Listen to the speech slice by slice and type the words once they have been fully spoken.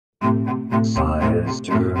Science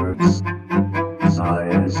jerks.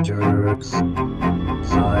 Science jerks.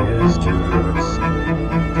 Science jerks.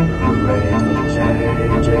 The rate of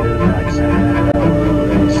change in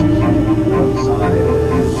acceleration of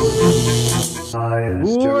science. Science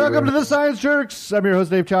jerks. Welcome to the Science Jerks. I'm your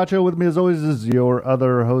host, Dave Chacho. With me, as always, is your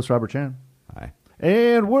other host, Robert Chan. Hi.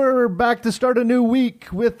 And we're back to start a new week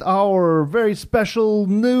with our very special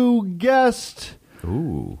new guest,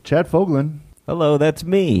 Ooh. Chad Fogland. Hello, that's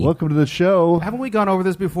me. Welcome to the show. Haven't we gone over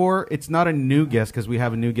this before? It's not a new guest because we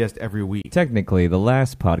have a new guest every week. Technically, the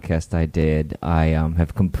last podcast I did, I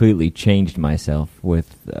have completely changed myself with,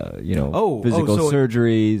 physical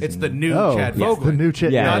surgeries. It's the new Oh, Chad yes, Fogland. the new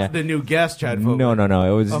Chad. Yeah, Not yeah. the new guest Chad Fogland.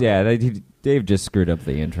 No. It was, Okay. Dave just screwed up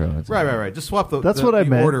the intro. That's all. Right. Just swap the What I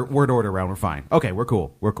meant. word order around. We're fine. Okay, we're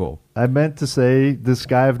cool. I meant to say this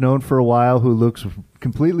guy I've known for a while who looks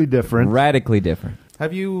completely different. Radically different.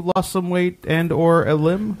 Have you lost some weight and or a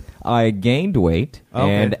limb? I gained weight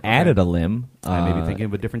and added a limb. I may be thinking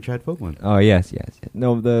of a different Chad Fogland. Oh, yes.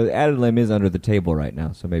 No, the added limb is under the table right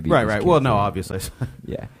now, so maybe... Right. just Well, can't no, see it. obviously.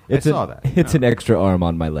 Yeah. I saw that. It's an extra arm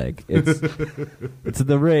on my leg. It's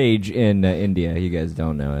the rage in India. You guys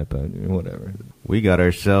don't know it, but whatever. We got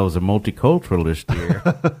ourselves a multiculturalist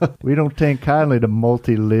here. We don't take kindly to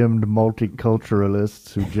multi-limbed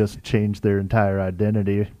multiculturalists who just change their entire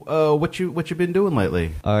identity. What you been doing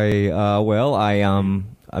lately?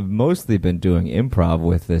 I've mostly been doing improv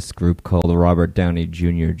with this group called Robert Downey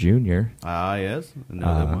Jr. Ah, yes. I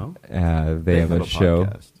know them well. They have a show.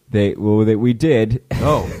 podcast. We did.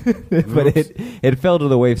 Oh. But it fell to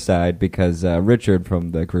the wayside because Richard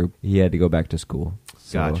from the group, he had to go back to school.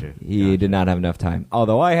 So Gotcha. He did not have enough time.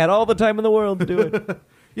 Although I had all the time in the world to do it.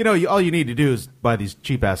 All you need to do is buy these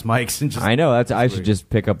cheap-ass mics and just... I know. I should just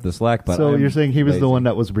pick up the slack. But So I'm you're saying he was lazy. the one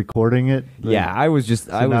that was recording it? Yeah, I was just...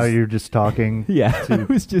 Now you're just talking? Yeah, I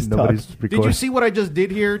was just Nobody's talking. recording. Did you see what I just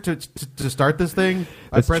did here to start this thing?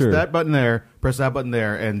 That's I pressed true. that button there, pressed that button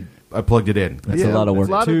there, and I plugged it in. That's a lot of work.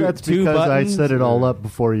 A lot of that's Two because buttons, I set it all or- up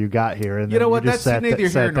before you got here. And You know then what? just That's neither here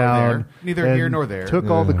sat nor down there. Neither and here nor there. Took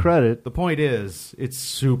all the credit. The point is, it's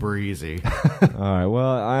super easy. All right,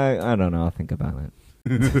 well, I don't know. I'll think about it.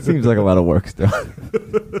 It seems like a lot of work still.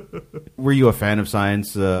 Were you a fan of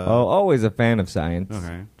science? Always a fan of science.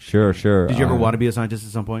 Okay. Sure. Did you ever want to be a scientist at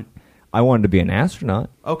some point? I wanted to be an astronaut.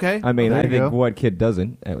 Okay. I mean, there I you think go. what kid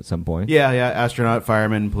doesn't at some point? Yeah. Astronaut,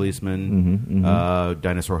 fireman, policeman,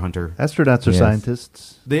 dinosaur hunter. Astronauts are Yes.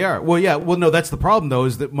 scientists. They are. Well, yeah. Well, no, that's the problem, though,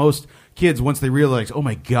 is that most kids, once they realize, oh,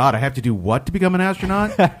 my God, I have to do what to become an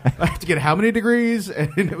astronaut? I have to get how many degrees?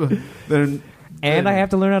 And I have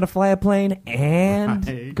to learn how to fly a plane and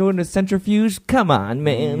Right. go into centrifuge. Come on,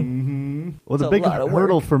 man. Well, the It's a big lot of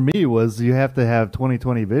hurdle work. for me was you have to have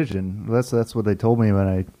 20/20 vision. That's what they told me when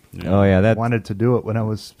I Oh, yeah. That's, wanted to do it when I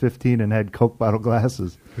was 15 and had Coke bottle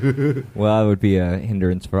glasses. well, that would be a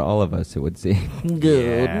hindrance for all of us, it would seem.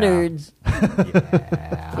 Good nerds.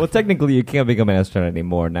 Well, technically, you can't become an astronaut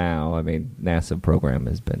anymore now. I mean, NASA program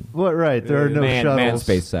has been... What? Right? There are no Man shuttles.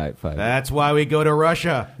 space sci-fi. That's why we go to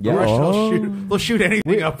Russia. Yeah. Russia Oh. will shoot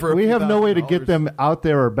anything up for a We few have no way to get $1,000. them out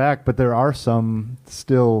there or back, but there are some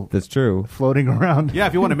still That's true. floating around. Yeah,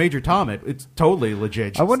 if you want to Major Tom it, it's totally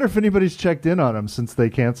legit. I wonder if anybody's checked in on him since they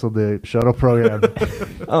canceled the shuttle program.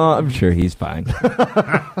 Oh, I'm sure he's fine.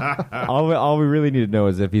 all we really need to know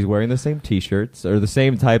is if he's wearing the same T-shirts or the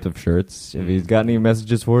same type of shirts. If he's got any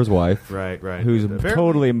messages for his wife, Right. who's Apparently-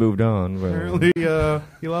 totally moved on. Well, Apparently,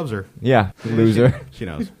 he loves her. yeah, loser. She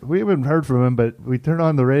knows. We haven't heard from him, but we turn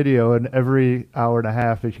on the radio, and every hour and a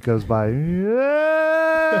half it goes by.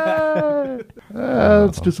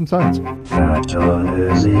 Let's do some science.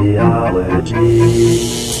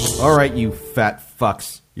 Hydro-Selenology. All right, you fat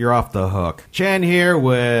fucks. You're off the hook. Chan here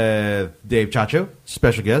with Dave Chacho,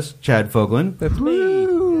 special guest, Chad Fogland. That's me.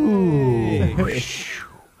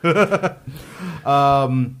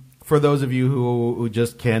 For those of you who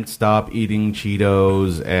just can't stop eating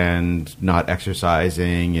Cheetos and not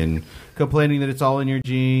exercising and complaining that it's all in your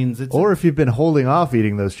genes, Or if you've been holding off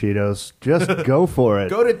eating those Cheetos, just go for it.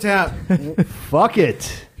 go to town. Fuck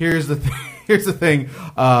it. Here's the thing.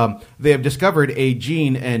 They have discovered a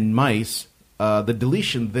gene in mice. The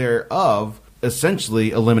deletion thereof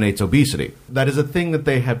essentially eliminates obesity. That is a thing that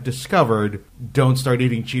they have discovered. Don't start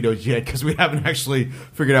eating Cheetos yet because we haven't actually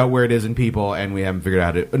figured out where it is in people, and we haven't figured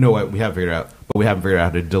out how to. No, we have figured out, but we haven't figured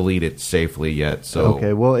out how to delete it safely yet. So,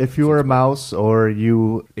 Okay, well, if you are a mouse or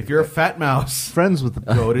you if you're a fat mouse, friends with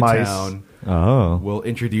go to mice, town. Oh. We'll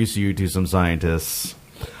introduce you to some scientists.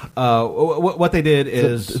 What they did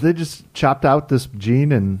is they just chopped out this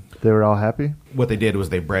gene and they were all happy. what they did was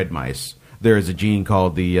they bred mice. there is a gene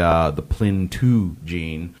called the Plin2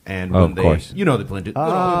 gene, and Oh, when of they, course. you know the Plin2,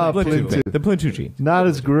 Plin2. The Plin2 gene. Not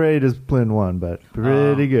as great as Plin 1, but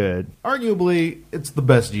pretty good. arguably it's the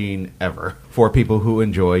best gene ever for people who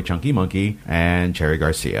enjoy Chunky Monkey and Cherry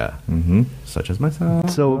Garcia, such as myself.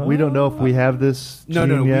 So we don't know if we have this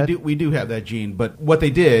gene yet? we do have that gene, but what they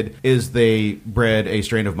did is they bred a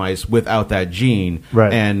strain of mice without that gene,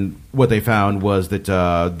 Right. and what they found was that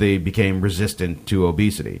they became resistant to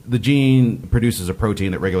obesity. The gene produces a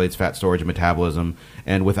protein that regulates fat storage and metabolism,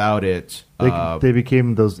 and without it, They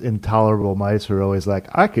became those intolerable mice who are always like,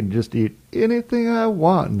 I can just eat anything I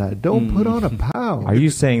want and I don't put on a pound. Are you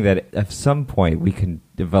saying that at some point we can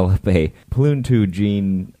develop a Plin2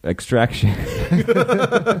 gene extraction?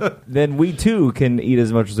 Then we too can eat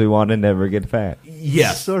as much as we want and never get fat.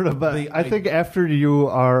 yes, Sort of, but I think after you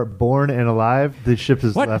are born and alive, the ship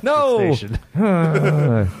has What? left No! the station.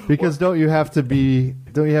 Because don't you have to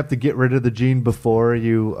get rid of the gene before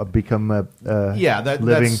you become a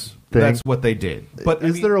living thing? That's what they did. But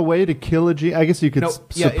Is there a way to kill a gene? I guess you could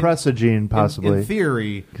suppress a gene possibly. in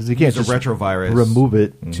theory, because you can't use just a retrovirus remove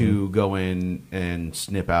it. to go in and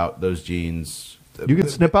snip out those genes. You can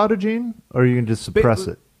snip out a gene, or you can just suppress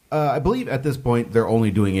it. I believe at this point they're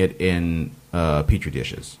only doing it in petri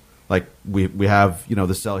dishes. Like we have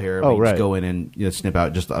the cell here. Oh, We right. just go in and snip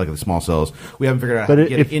out just like the small cells. We haven't figured out But how to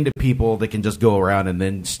get if- it into people that can just go around and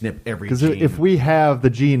then snip every Because gene. if we have the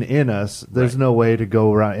gene in us, there's Right. no way to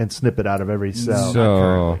go around and snip it out of every cell. So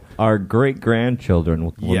currently. our great grandchildren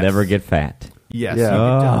will Yes. never get fat. Yes.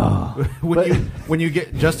 Yeah. You can tell. when you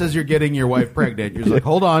get just as you're getting your wife pregnant, you're just like,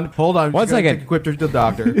 hold on. One just gotta second. take a quick trip to the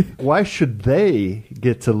doctor. Why should they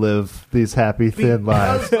get to live these happy, thin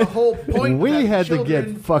lives? Because the whole point We that had to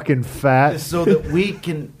children get fucking fat. is so that we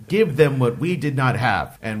can give them what we did not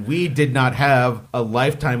have. And we did not have a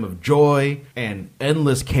lifetime of joy and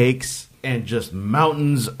endless cakes and just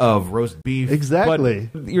mountains of roast beef. Exactly.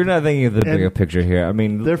 But you're not thinking of the And bigger picture here. I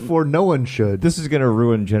mean, Therefore, no one should. this is going to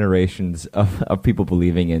ruin generations of people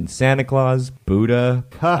believing in Santa Claus, Buddha.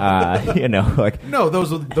 Like No,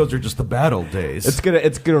 those are just the bad old days. it's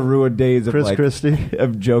gonna ruin days of Chris Christie.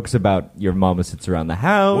 of jokes about your mama sits around the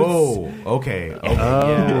house. Whoa. Okay.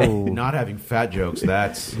 Yeah. Not having fat jokes.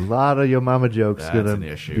 That's A lot of your mama jokes That's gonna an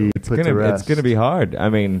issue. be It's put to rest. it's gonna be hard. I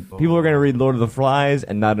mean, people are gonna read Lord of the Flies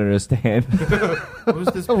and not understand. what was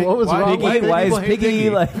this? What was wrong why with do Why is people hate Piggy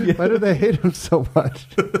like? Why do they hate him so much?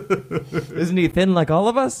 Isn't he thin like all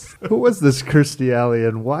of us? Who was this Kirstie Alley,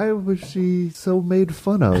 and why was she so made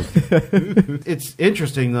fun of? It's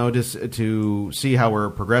interesting though just to see how we're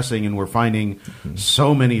progressing and we're finding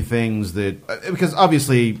so many things that because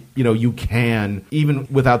obviously you can even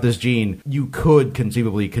without this gene you could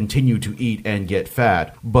conceivably continue to eat and get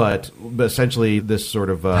fat, but essentially this sort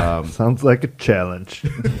of Sounds like a challenge.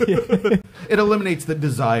 it eliminates the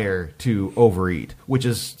desire to overeat, which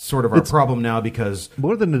is sort of our problem now because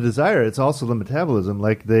More than the desire, it's also the metabolism.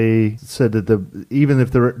 Like they said that even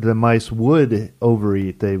if the mice would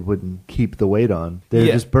overeat, they wouldn't keep the weight on. They would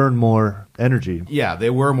Yeah. just burn more energy. yeah, they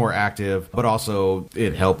were more active, but also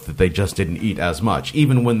it helped that they just didn't eat as much.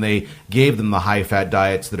 Even when they gave them the high-fat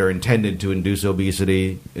diets that are intended to induce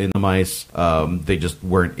obesity in the mice, they just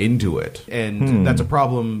weren't into it. And that's a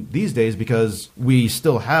problem these days because we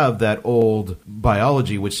still have that old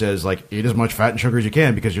biology which says, like, eat as much fat and sugar as you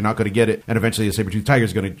can because you're not going to get it, and eventually a saber-toothed tiger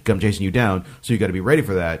is going to come chasing you down, so you got to be ready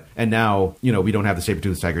for that. And now, we don't have the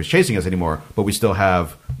saber-toothed tigers chasing us anymore, but we still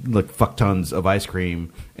have, like, fuck tons of ice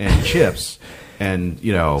cream and chips. And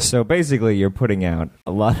So basically, you're putting out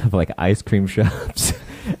a lot of like ice cream shops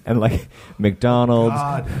and like McDonald's.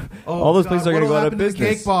 God. Oh, All those places are going to go out of to the business.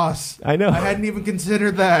 Cake Boss. I know. I hadn't even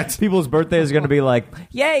considered that. People's birthdays are going to be like,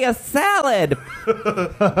 yay, a salad!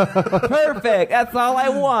 Perfect. That's all I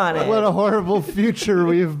wanted. What a horrible future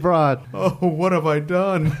we've brought. Oh, what have I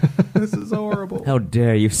done? This is horrible. How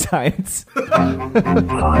dare you, science?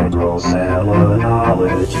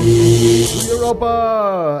 Hydro-Selenology.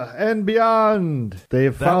 Europa and beyond.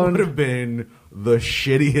 They've That found. would have been the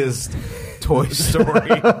shittiest Toy Story.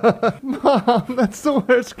 Mom, that's the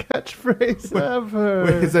worst catchphrase ever.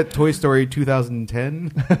 Wait, is that Toy Story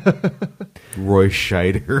 2010? Roy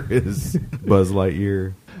Scheider is Buzz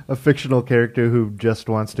Lightyear. A fictional character who just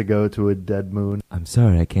wants to go to a dead moon. I'm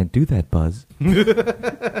sorry, I can't do that, Buzz.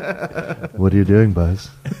 What are you doing, Buzz?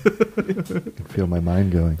 I can feel my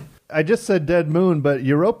mind going. I just said dead moon, but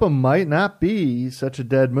Europa might not be such a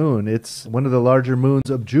dead moon. It's one of the larger moons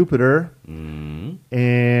of Jupiter, and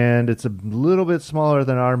it's a little bit smaller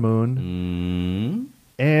than our moon.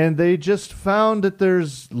 And they just found that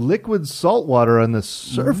there's liquid salt water on the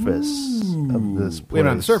surface of this place. Wait,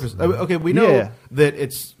 on the surface. Okay, we know that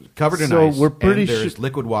it's covered in ice. We're pretty and there's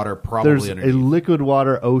liquid water probably there's underneath. a liquid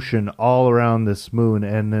water ocean all around this moon,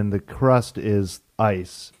 and then the crust is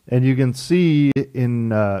ice. And you can see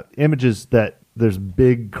in images that there's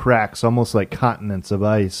big cracks, almost like continents of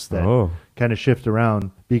ice that kind of shift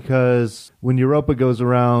around. Because when Europa goes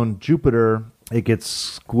around Jupiter, it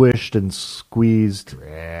gets squished and squeezed,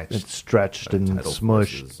 stretched and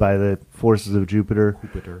smushed by the forces of Jupiter,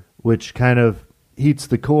 which kind of heats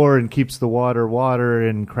the core and keeps the water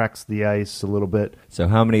and cracks the ice a little bit. So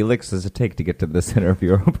how many licks does it take to get to the center of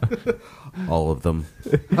Europa? All of them.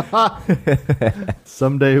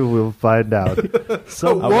 Someday we'll find out.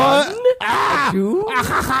 One, two.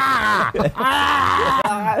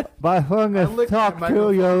 My tongue has talked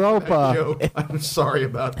to Europa. I'm sorry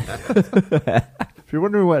about that. If you're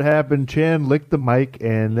wondering what happened, Chan licked the mic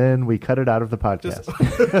and then we cut it out of the podcast.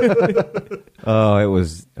 Oh, it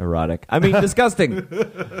was erotic. I mean, disgusting.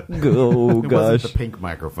 Oh, It gosh. wasn't the pink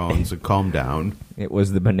microphone, so calm down. It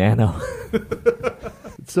was the banana.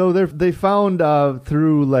 So they found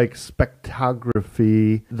through like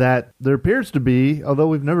spectrography that there appears to be, although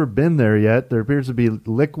we've never been there yet, there appears to be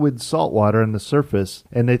liquid salt water on the surface,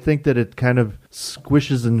 and they think that it kind of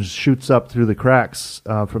squishes and shoots up through the cracks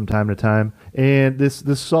from time to time. And this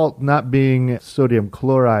salt not being sodium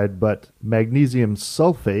chloride but magnesium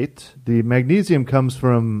sulfate. The magnesium comes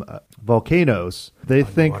from volcanoes. They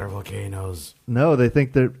think Underwater volcanoes. no, they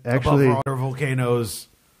think they're actually Above water volcanoes.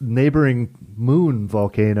 neighboring moon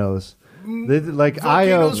volcanoes. They, like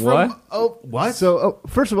Io. Volcanoes from, oh, what? So,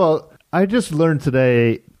 first of all, I just learned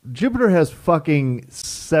today Jupiter has fucking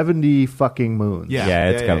 70 fucking moons. Yeah,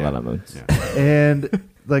 it's got a lot of moons. Yeah. And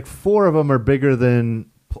like 4 of them are bigger than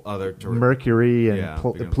Other Mercury and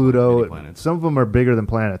bigger than Pluto. many planets. Some of them are bigger than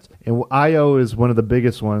planets. And Io is one of the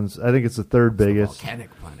biggest ones. I think it's the third biggest. volcanic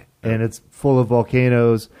planet. And it's full of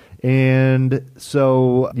volcanoes. And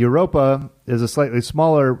so Europa is a slightly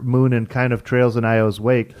smaller moon and kind of trails in Io's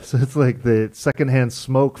wake. So it's like the secondhand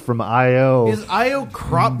smoke from Io. Is Io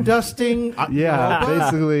crop dusting? Yeah,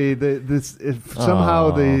 Europa? basically,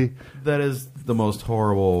 somehow That is the most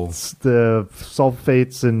horrible. the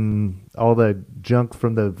sulfates and all the junk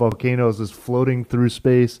from the volcanoes is floating through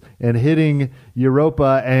space and hitting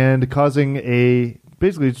Europa and causing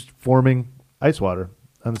basically just forming ice water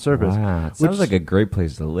on the surface. Wow, it sounds like a great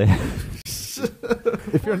place to live.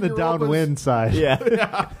 If you're on the downwind side.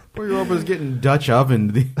 Poor Europa's getting Dutch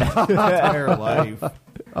ovened the entire life.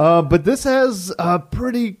 But this has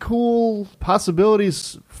pretty cool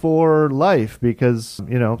possibilities for life because,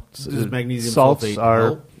 Does magnesium salts sulfate are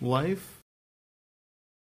help life?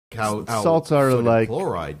 Salts are sodium like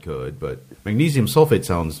chloride could, but magnesium sulfate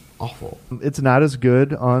sounds awful. it's not as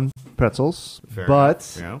good on pretzels, Fair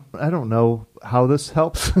but enough, I don't know how this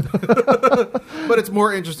helps. But it's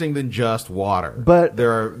more interesting than just water. But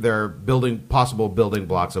there are possible building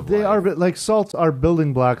blocks of They life. are like salts are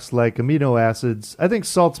building blocks like amino acids. I think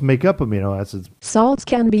salts make up amino acids. Salts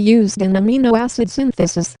can be used in amino acid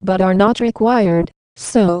synthesis but are not required.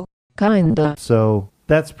 So, kinda. So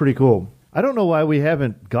that's pretty cool. I don't know why we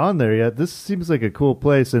haven't gone there yet. This seems like a cool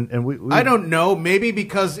place, and we I don't know. Maybe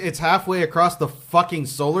because it's halfway across the fucking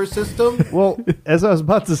solar system. Well, as I was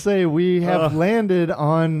about to say, we have landed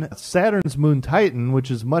on Saturn's moon Titan, which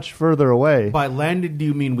is much further away. By landed, do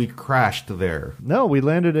you mean we crashed there? No, we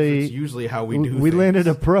landed It's usually how we do. we things. landed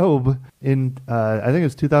a probe in I think it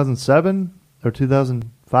was 2007 or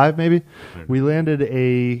 2005 maybe. We landed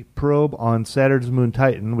a probe on Saturn's moon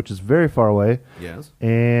Titan, which is very far away. Yes.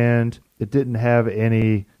 And it didn't have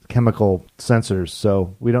any chemical sensors,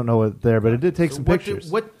 so we don't know what there, but it did take some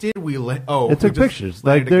pictures. What did we land? Oh, It took we just pictures.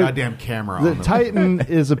 landed Like, a goddamn camera The on them. Titan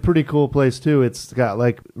is a pretty cool place too. It's got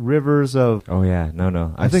like rivers of Oh, yeah.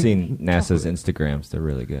 No. I I've think- seen NASA's Instagrams. They're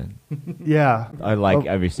really good. yeah. I like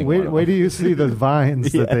every single wait, one of wait them. till you see the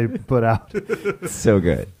vines that they put out. So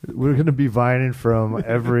good. We're going to be vining from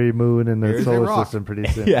every moon in the Here's a solar rock. system pretty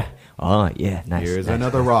soon. Yeah. Oh, yeah. Nice. Here's nice.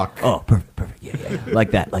 another rock. Oh, perfect. Yeah.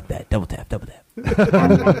 Like that. Double tap.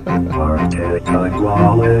 Arctic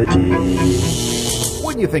Unguology.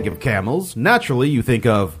 When you think of camels, naturally you think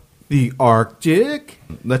of the Arctic.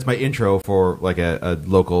 That's my intro for like a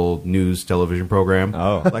local news television program.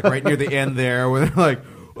 Oh. Like right near the end there where they're like,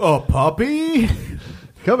 "Oh, puppy?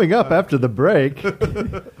 Coming up after the break,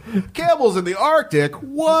 Camels in the Arctic?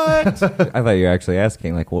 What?" I thought you were actually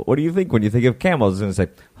asking, like, what do you think when you think of camels? And it's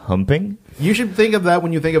like, humping. You should think of that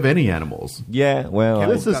when you think of any animals. Yeah, well,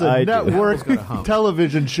 This is I a do. network Camel's got a hump.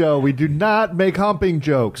 television show. We do not make humping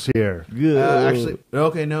jokes here. Actually,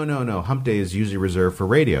 okay, no. Hump day is usually reserved for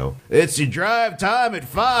radio. It's your drive time at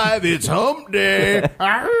 5. It's hump day.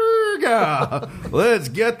 Arrgh. Let's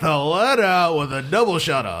get the let out with a double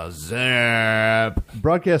shot of zap.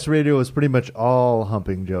 Broadcast radio is pretty much all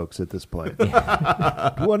humping jokes at this point.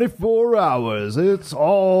 24 hours. It's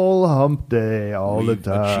all hump day all We've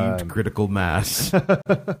the time. achieved critical mass.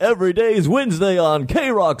 Every day is Wednesday on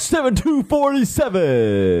K-Rock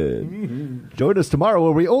 7247. Join us tomorrow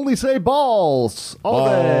where we only say balls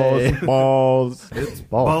all day. Balls. It's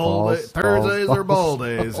Balls, ball day. balls, Thursdays balls, are ball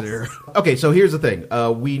days here. Okay, so here's the thing.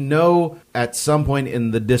 We know at some point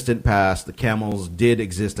in the distant past the camels did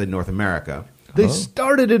exist in North America. They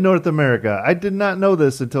started in North America. I did not know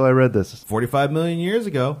this until I read this. 45 million years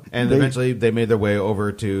ago, and They- eventually they made their way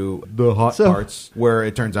over to the hot So- parts, where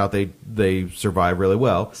it turns out they survive really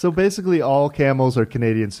well. So basically, all camels are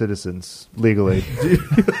Canadian citizens legally.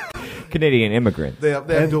 Canadian immigrants. They have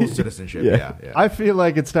dual citizenship. Yeah. I feel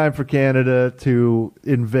like it's time for Canada to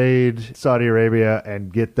invade Saudi Arabia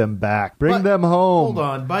and get them back. Bring But- them home. Hold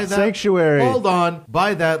on, by that sanctuary. Hold on,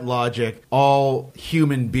 by that logic, all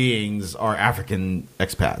human beings are African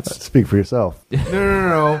expats. Speak for yourself.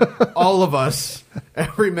 No. All of us,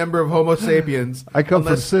 every member of Homo sapiens. I come from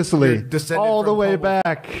unless Sicily, you're descended all the from way Homo-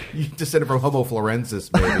 back. You descended from Homo florensis,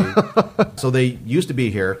 maybe. So they used to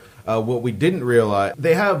be here. What we didn't realize,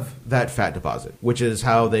 they have that fat deposit, which is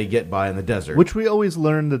how they get by in the desert. Which we always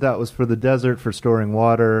learned that was for the desert, for storing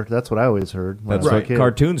water. That's what I always heard. when That's I was a what kid.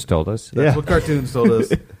 cartoons told us. That's Yeah. what cartoons told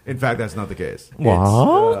us. In fact, that's not the case.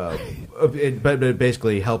 What? But it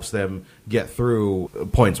basically helps them get through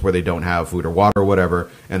points where they don't have food or water or whatever,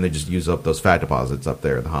 and they just use up those fat deposits up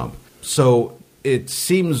there in the hump. So it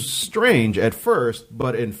seems strange at first,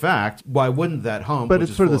 but in fact, why wouldn't that hump? But which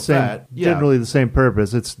it's is for full the of same, fat, generally the same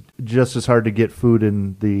purpose. It's just as hard to get food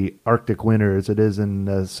in the Arctic winter as it is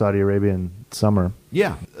in Saudi Arabian summer.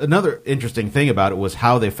 Yeah. Another interesting thing about it was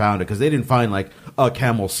how they found it, because they didn't find like a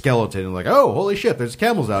camel skeleton and like, oh, holy shit, there's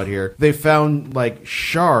camels out here. They found like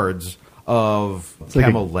shards of It's like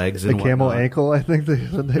camel legs and a camel whatnot. ankle, I think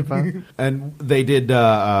they found. And they did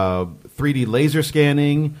 3D laser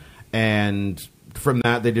scanning, and from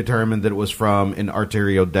that they determined that it was from an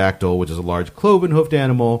arteriodactyl, which is a large cloven-hoofed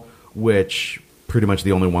animal, which pretty much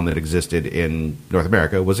the only one that existed in North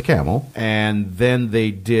America was a camel. And then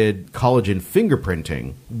they did collagen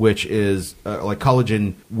fingerprinting, which is like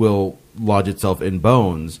collagen will lodge itself in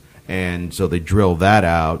bones, and so they drill that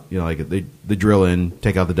out. You know, like they drill in,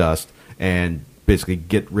 take out the dust, and basically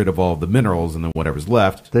get rid of all the minerals, and then whatever's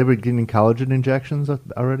left. They were getting collagen injections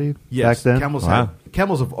already Yes, back then. camels Wow.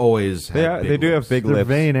 camels have always had They do have big They're lips.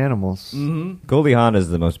 vain animals. Goldie Hawn is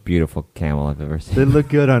the most beautiful camel I've ever They seen. look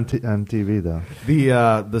good on TV though.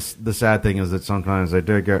 The sad thing is that sometimes they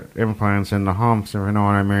do get implants in the humps, if you know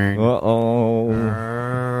what I mean.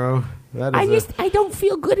 Uh-oh. That is I don't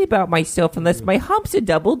feel good about myself unless my hump's a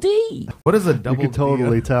double D. what is a You double can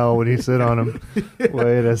totally tell when you sit on them.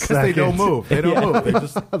 Wait a because second. they don't move. They don't move. They're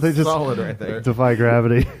just, They just solid right there. defy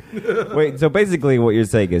gravity. Wait, so basically what you're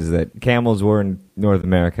saying is that camels were in North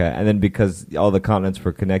America, and then because all the continents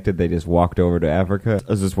were connected, they just walked over to Africa?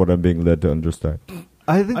 Is this what I'm being led to understand?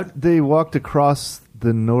 I think they walked across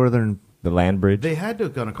the northern. The land bridge? They had to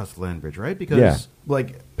have gone across the land bridge, right? Because Yeah.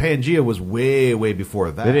 like Pangea was way, way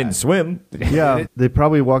before that. They didn't swim. Yeah, they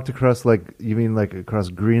probably walked across you mean like across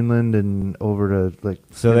Greenland and over to like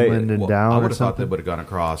So they- Finland and Well, down I or would have thought they something. would have gone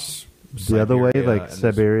across The other way, Siberia like and just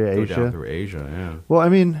Siberia, go Asia? down through Asia. Yeah. Well, I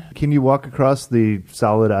mean, can you walk across the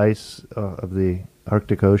solid ice of the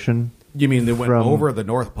Arctic Ocean You mean they went From- over the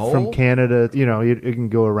North Pole? from Canada? You know, you can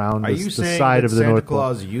go around Are the you saying side that of the Santa North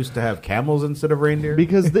Claus used to have camels instead of reindeer?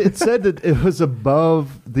 Because it said that it was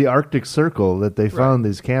above the Arctic Circle that they found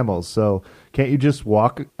these camels. So can't you just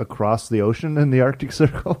walk across the ocean in the Arctic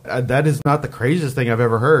Circle? That is not the craziest thing I've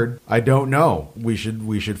ever heard. I don't know. We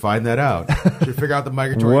should find that out. Should figure out the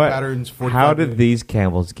migratory patterns. 45 How did million. these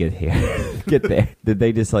camels get here? Get there? Did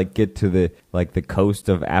they just get to the coast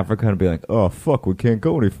of Africa and be like, oh fuck, we can't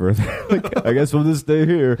go any further? I guess we'll just stay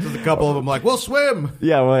here. A couple of them like, we'll swim.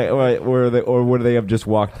 Yeah, right. Or would they have just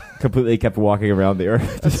completely kept walking around the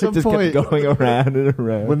earth? some just point- kept going around and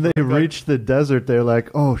around. When they reached the desert, they're like,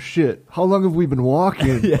 oh shit, how long have we been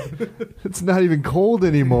walking? It's not even cold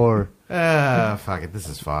anymore. Fuck it. This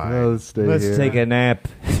is fine. No, let's stay Let's here. take a nap.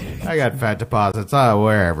 I got fat deposits.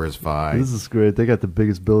 Wherever is fine. This is great. They got the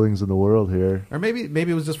biggest buildings in the world here. Or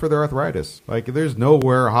maybe it was just for their arthritis. Like, there's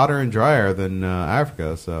nowhere hotter and drier than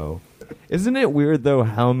Africa. So Isn't it weird though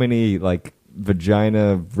how many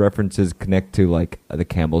vagina references connect to like the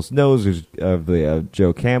camel's nose of the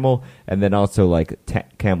Joe Camel, and then also like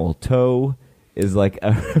camel toe is like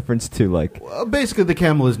a reference to like. Well, basically, the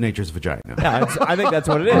camel is nature's vagina. Yeah, I think that's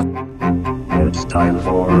what it is. It's time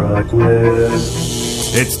for a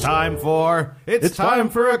quiz. It's time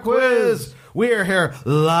for a quiz. We are here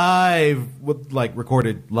live,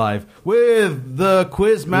 recorded live, with the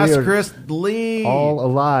Quiz Masterist Lee. All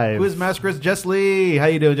alive. Quiz Masterist Jess Lee. How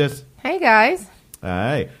you doing, Jess? Hey, guys. All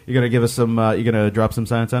right. You're going to give us some, you're going to drop some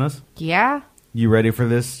science on us? Yeah. You ready for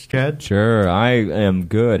this, Chad? Sure, I am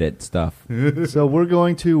good at stuff. So we're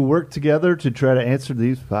going to work together to try to answer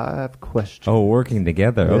these 5 questions. Oh, working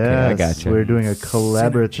together. Okay, I Yes, got you. We're doing a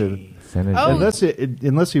collaborative. Synergy. Oh.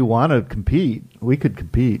 Unless you want to compete, we could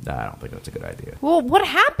compete. I don't think that's a good idea. Well, what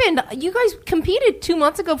happened? You guys competed 2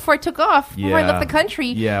 months ago before I took off, before I left the country.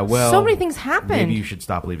 Yeah, well, so many things happened. Maybe you should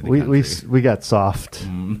stop leaving the We country. we got soft.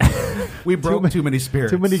 We broke too many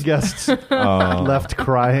spirits. Too many guests left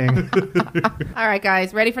crying. All right,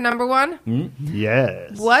 guys. Ready for number 1?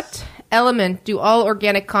 Yes. What element do all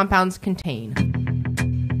organic compounds contain?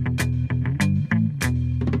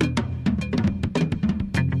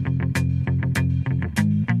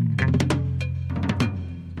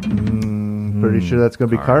 Pretty sure that's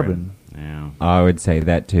going to be carbon. Yeah. I would say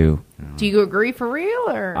that too. Do you agree for real?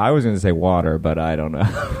 Or I was going to say water, but I don't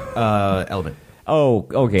know. Element. Oh,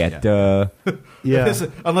 okay. Yeah. Duh. Yeah.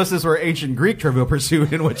 Unless this were ancient Greek Trivial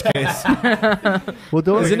Pursuit, in which case. Well,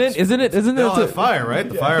 don't Isn't it? They all have fire, right?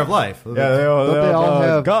 The fire of life. Don't they all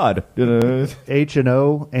have God. H and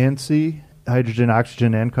O and C, hydrogen,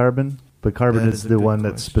 oxygen, and carbon? But carbon That is is a the good one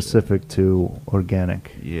that's question. specific to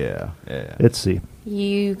organic. Yeah. It's C.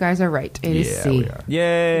 you guys are right. It is Yeah, C. we are.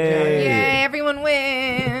 Yay! Yay! Everyone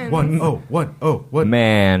wins. 1-0.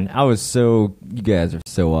 Man, you guys are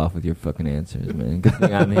so off with your fucking answers, man. Good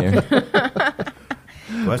thing I'm here.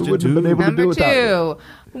 Question Wouldn't have been 2. able to do Number without you.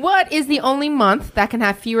 2. What is the only month that can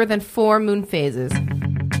have fewer than 4 moon phases?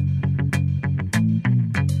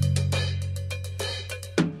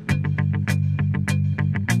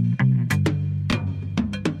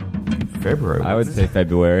 February. I would say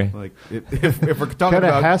February. Like, if we're talking Kinda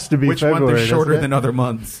about has to be which month February, is shorter doesn't it? than other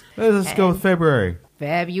months, let's go with February.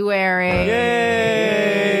 February.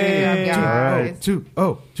 Yay! Good job, guys.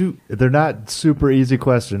 2. They're not super easy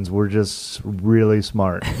questions. We're just really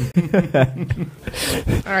smart. All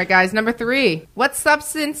right, guys. Number 3. What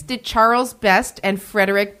substance did Charles Best and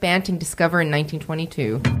Frederick Banting discover in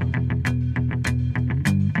 1922?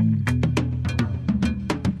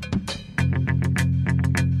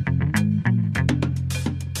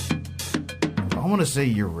 I want to say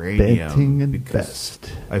uranium. Banting and because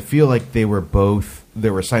Best. I feel like there were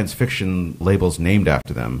science fiction labels named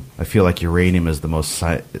after them. I feel like uranium is the most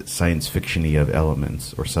science fiction-y of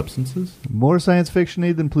elements or substances. More science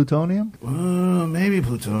fiction-y than plutonium? Maybe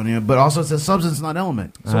plutonium, but also it's a substance, not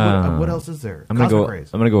element. So what else is there? I'm Cosmic gonna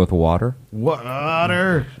rays. go with water.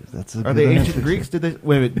 Water. That's a Are good they answer. ancient Greeks? Did they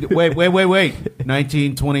wait?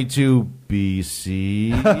 1922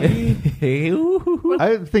 BC.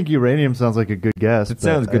 I think uranium sounds like a good guess. It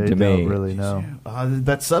sounds but good to I me. don't really know.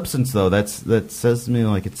 That substance though, that says to me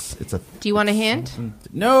like it's a Do you want a hint?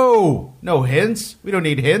 no hints. We don't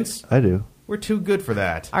need hints. I do. We're too good for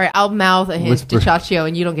that. All right, I'll mouth a hint Whisper. to Chacho,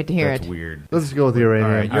 and you don't get to hear That's it. weird. Let's go with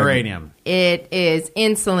uranium. All right, uranium. It is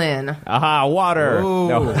insulin. Aha, water. Oh.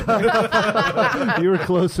 No. You were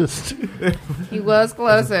closest. He was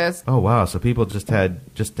closest. Oh wow! So people just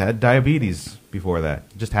had diabetes before that.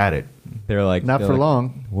 Just had it. They're like Not for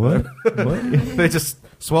long. What? They just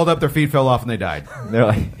swelled up, their feet fell off, and they died. They're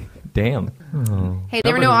like, damn. Hey,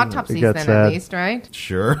 there were no autopsies got then, sad. at least, right?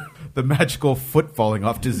 Sure. The magical foot falling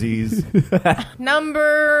off disease.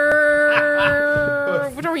 Number...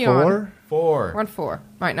 What are we on? 4? We're on 4. All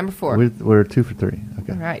right, number 4. We're 2 for 3.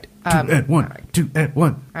 Okay. All right. 2 and 1. All right. 2 and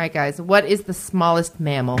 1. All right, guys. What is the smallest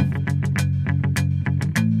mammal?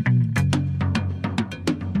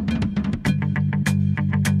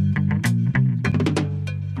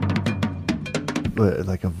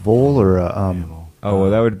 Like a vole or a Oh,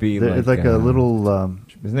 well, that would be it's like a little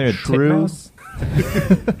Isn't there a shrew? titmouse?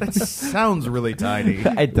 That sounds really tiny.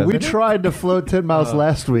 It doesn't. We tried to float titmouse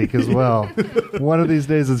last week as well. One of these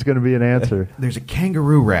days it's going to be an answer. There's a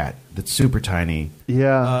kangaroo rat. that's super tiny.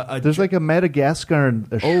 Yeah. There's like a Madagascar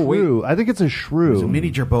and a shrew. I think it's a shrew. It's a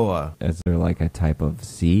mini jerboa. Is there like a type of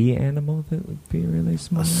sea animal that would be really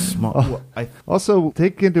small? Also,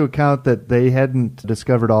 take into account that they hadn't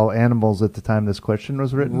discovered all animals at the time this question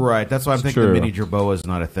was written. Right, that's why I'm thinking the mini jerboa is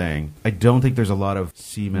not a thing. I don't think there's a lot of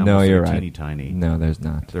sea mammals that are teeny tiny. No, there's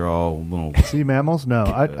not. They're all little sea mammals. No,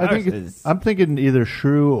 I think I'm thinking either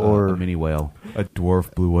shrew or a mini whale, a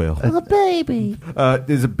dwarf blue whale. A baby.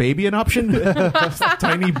 Is a baby an option?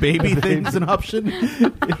 Tiny baby things an option?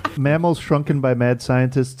 Mammals shrunken by mad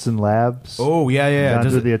scientists in labs. Oh yeah.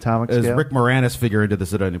 Does the atomic scale? Does Rick Moranis figure into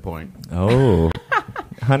this at any point? Oh.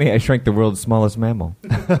 Honey, I Shrank the World's Smallest Mammal.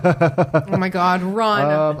 Oh my God,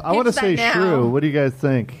 run! I want to say shrew. What do you guys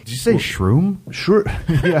think? Did you say shroom? Shrew.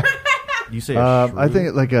 Yeah. You say a shrew? I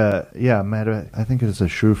think like I think it's a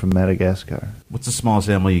shrew from Madagascar. What's the smallest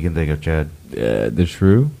animal you can think of, Chad? The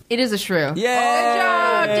shrew? It is a shrew.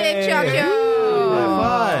 Yeah. Good job, Dick Chow.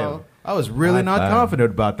 High five. I was really not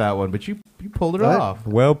confident about that one, but you pulled it off.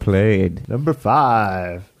 Well played. Number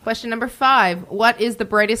 5. Question number 5. What is the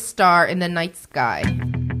brightest star in the night sky?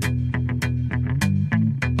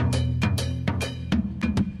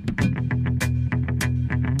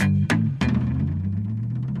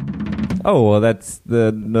 Oh, well, that's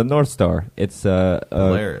the North Star. It's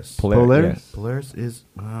Polaris. Polaris? Yes. Polaris is...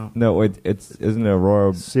 No, it's isn't it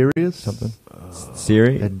Aurora Sirius? something?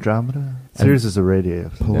 Sirius? Andromeda? Sirius is a radio.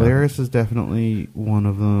 Polaris is definitely one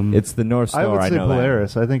of them. It's the North Star. I would say know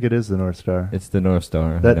Polaris. That. I think it is the North Star. It's the North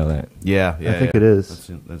Star. I know that. Yeah. I think it is.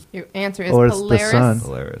 That's Your answer is or it's Polaris. the sun.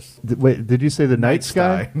 Polaris. Wait, did you say the night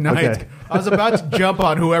sky? Night. Okay. I was about to jump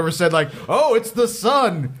on whoever said like, "Oh, it's the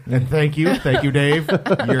sun." And thank you, Dave.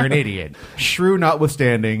 You're an idiot. Shrew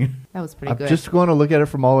notwithstanding. That was pretty I'm good. just going to look at it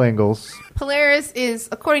from all angles. Polaris is,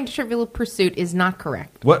 according to Trivial Pursuit, is not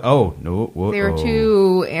correct. What? Oh no. What? There are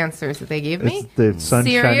 2 answers that they gave me. It's the sun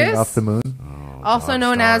shining Sirius, off the moon. also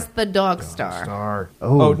known star. as the Dog Star. Star.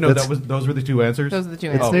 Oh, no, that's- those were the 2 answers. Those are the 2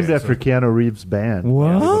 It's answers. named after Keanu Reeves' band. What?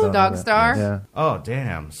 Yeah, people don't know Dog that. Star? Yeah. Oh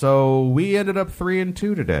damn! So we ended up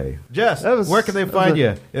 3-2 today. Jess, That was- where can they that was find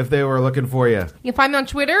you if they were looking for you? You can find me on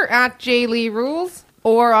Twitter at JLeeRules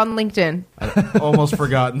or on LinkedIn. Almost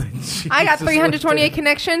forgotten. That I got Jesus 328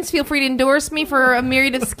 connections. Feel free to endorse me for a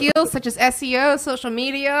myriad of skills such as SEO, social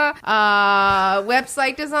media,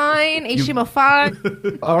 website design,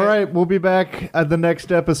 HTML5. All right, we'll be back at the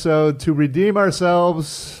next episode to redeem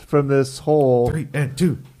ourselves from this hole 3 and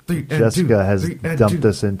 2. 3 and 2. Jessica has 3 and dumped 2.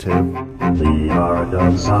 us into. The art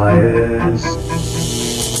of science.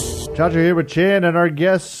 Chacha here with Chan and our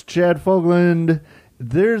guest, Chad Fogland.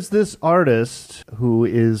 There's this artist who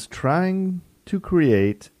is trying to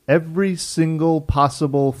create every single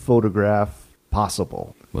possible photograph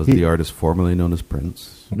possible. Was the artist formerly known as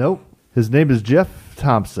Prince? Nope. His name is Jeff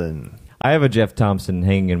Thompson. I have a Jeff Thompson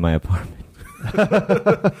hanging in my apartment.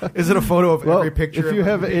 Is it a photo of Well, every picture? if you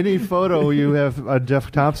have any photo, you have a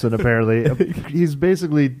Jeff Thompson, apparently. He's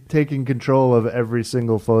basically taking control of every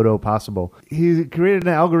single photo possible. He created an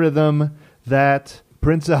algorithm that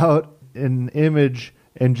prints out an image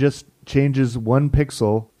and just changes 1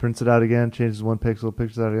 pixel, prints it out again, changes 1 pixel,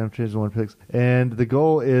 picks it out again, changes 1 pixel. And the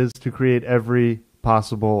goal is to create every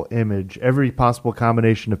possible image, every possible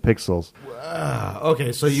combination of pixels.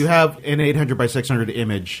 Okay, so you have an 800 by 600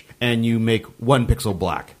 image, and you make 1 pixel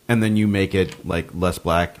black, and then you make it like less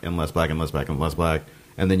black and less black and less black and less black,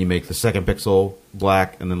 and then you make the second pixel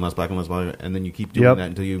black and then less black and less black, and then you keep doing that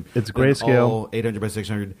until you. It's grayscale. All 800 by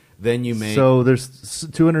 600. Then you make So there's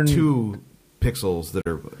 2 pixels that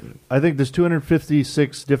are. I think there's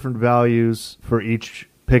 256 different values for each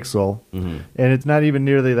pixel, and it's not even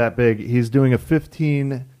nearly that big. He's doing a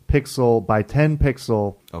 15 pixel by 10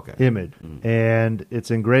 pixel image, and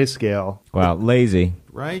it's in grayscale. Wow, lazy.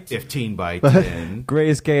 Right? 15 by 10.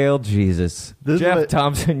 Grayscale, Jesus. This is Jeff what-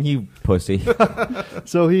 Thompson, you pussy.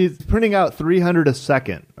 So he's printing out 300 a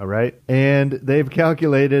second, all right? And they've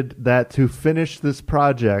calculated that to finish this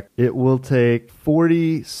project, it will take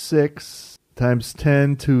 46 times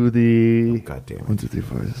 10 to the... God damn it. 1, 2, 3,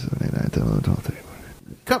 4, 5, 6, 7, 8, 9, 10, 11, 12, 13,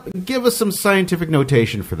 14. Give us some scientific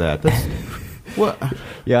notation for that. That's, what?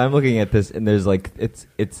 Yeah, I'm looking at this, and there's like it's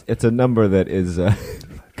a number that is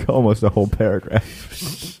almost a whole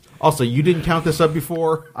paragraph. Also, you didn't count this up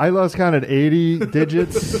before? I lost count at 80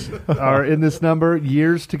 digits are in this number.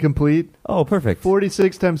 Years to complete. Oh, perfect.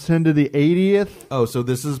 46 times 10 to the 80th. Oh, so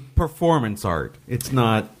this is performance art. It's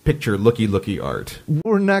not picture looky art.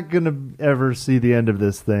 We're not going to ever see the end of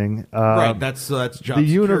this thing. Right, that's job the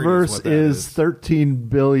universe security is 13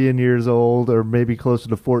 billion years old, or maybe closer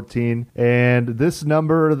to 14. And this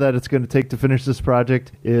number that it's going to take to finish this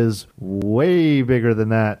project is way bigger than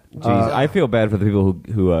that. Jeez, I feel bad for the people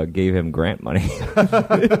who gave him grant money.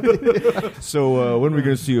 So when are we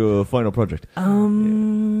going to see a final project?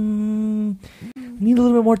 Need a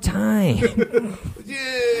little bit more time.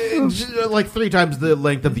 like 3 times the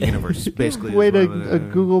length of the universe, basically. Wait a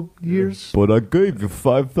Google years. But I gave you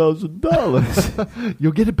 $5,000.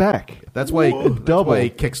 You'll get it back. That's why double. he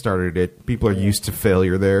kickstarted it. People are used to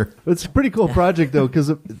failure there. It's a pretty cool project, though, because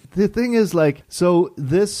the thing is, like, so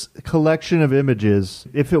this collection of images,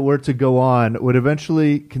 if it were to go on, would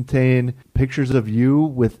eventually contain pictures of you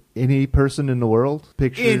with any person in the world.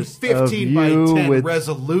 Pictures in 15 by of you 10 with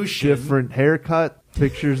resolution. different haircut.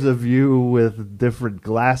 Pictures of you with different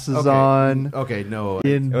glasses on. Okay, no.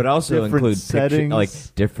 In It would also different include settings. like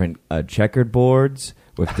different checkered boards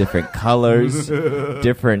with different colors,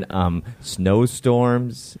 different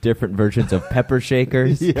snowstorms, different versions of pepper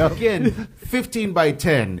shakers. Yep. Again, 15 by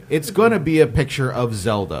 10. It's going to be a picture of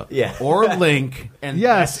Zelda. Yeah. Or Link, and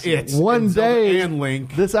Yes, that's it. one And Zelda day and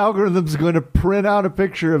Link. this algorithm's going to print out a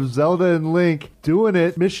picture of Zelda and Link doing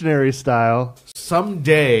it missionary style.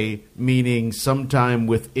 Someday, meaning sometime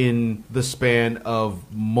within the span of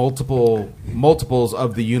multiples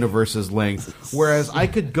of the universe's length. Whereas I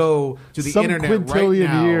could go to the Some internet right quintillion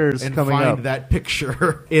now years and coming find up. that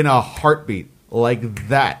picture in a heartbeat like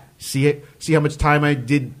that. See it? See how much time I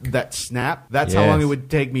did that snap? That's how Yes. long it would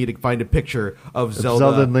take me to find a picture of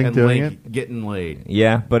Zelda and Link doing getting laid.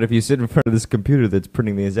 Yeah, but if you sit in front of this computer that's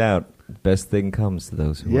printing these out, best thing comes to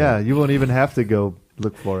those who Yeah, are. you won't even have to go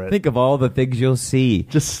look for it. Think of all the things you'll see.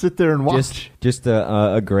 Just sit there and watch. Just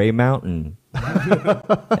a gray mountain,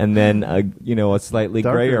 and then a slightly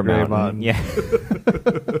Darker grayer gray mountain. mountain. Yeah.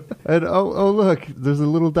 And oh look, there's a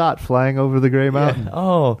little dot flying over the gray mountain.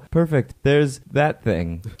 Oh, perfect. There's that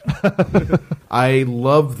thing. I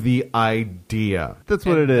love the idea. That's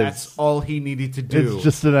what And it is. That's all he needed to do. It's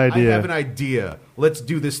just an idea. I have an idea. Let's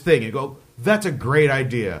do this thing. And go, that's a great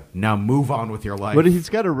idea. Now move on with your life. But he's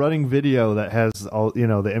got a running video that has all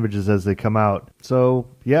the images as they come out. So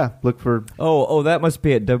yeah, look for. Oh, that must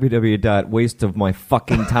be at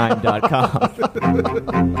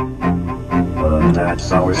www.wasteofmyfuckingtime.com. But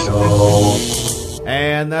that's our show.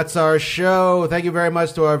 And that's our show. Thank you very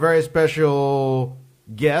much to our very special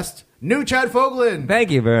guest, new Chad Fogland.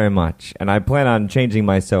 Thank you very much. And I plan on changing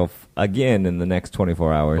myself again in the next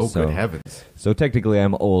 24 hours. Oh, so, good heavens. So technically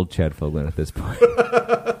I'm old Chad Fogland at this point.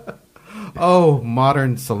 Oh,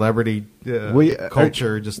 modern celebrity We-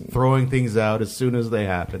 culture, just throwing things out as soon as they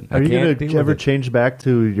happen. Are you can't going deal to ever with it. change back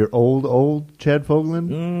to your old Chad Fogland?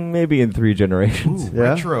 Maybe in 3 generations. Ooh,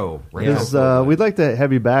 Yeah? retro. Because Fogland. we'd like to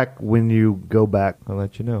have you back when you go back. I'll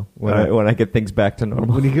let you know when, All right. when I get things back to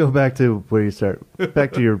normal. When you go back to where you start,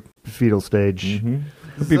 back to your fetal stage.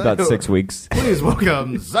 It'll be about 6 weeks. Please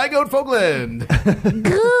welcome Zygote Fogland.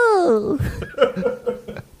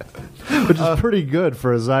 Which is pretty good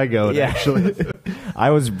for a zygote, Yeah. actually. I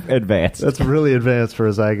was advanced. That's really advanced for a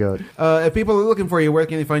zygote. If people are looking for you, where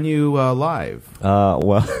can they find you live?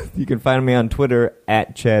 Well, you can find me on Twitter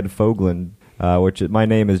at Chad Fogland, my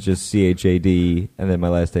name is just CHAD, and then my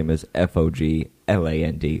last name is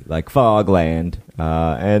FOGLAND, like Fogland.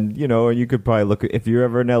 And you could probably look if you're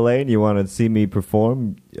ever in LA and you want to see me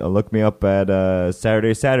perform. Look me up at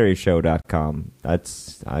SaturdayShow.com.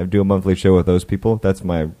 I do a monthly show with those people. That's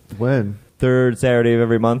my When? 3rd Saturday of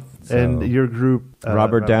every month. So. And your group...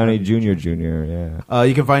 Robert Downey Jr. Yeah.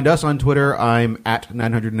 You can find us on Twitter. I'm at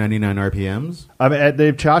 999 RPMs. I'm at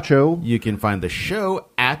Dave Chacho. You can find the show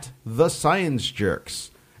at The Science Jerks.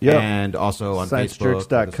 Yep. And also on Facebook.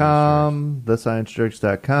 ScienceJerks.com,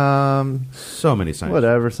 TheScienceJerks.com. So many science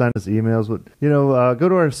Whatever, send us emails. Go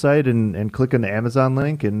to our site and click on the Amazon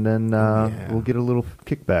link, and then we'll get a little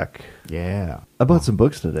kickback. Yeah. I bought some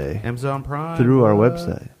books today Amazon Prime. through our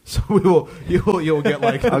website. So you'll get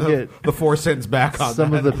like I'll the get 4 cents back on Some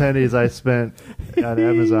that. of the pennies I spent on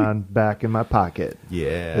Amazon back in my pocket.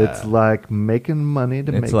 Yeah. It's like making money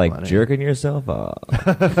to make It's like money. jerking yourself off.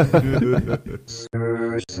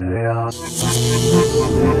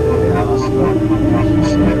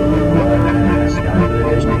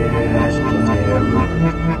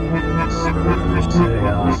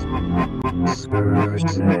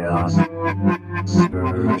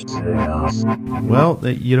 Well,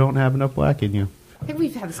 you don't have enough black in you. think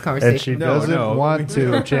we've had this And conversation. she No, doesn't no. want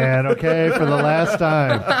to, Chan, okay, for the last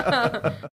time.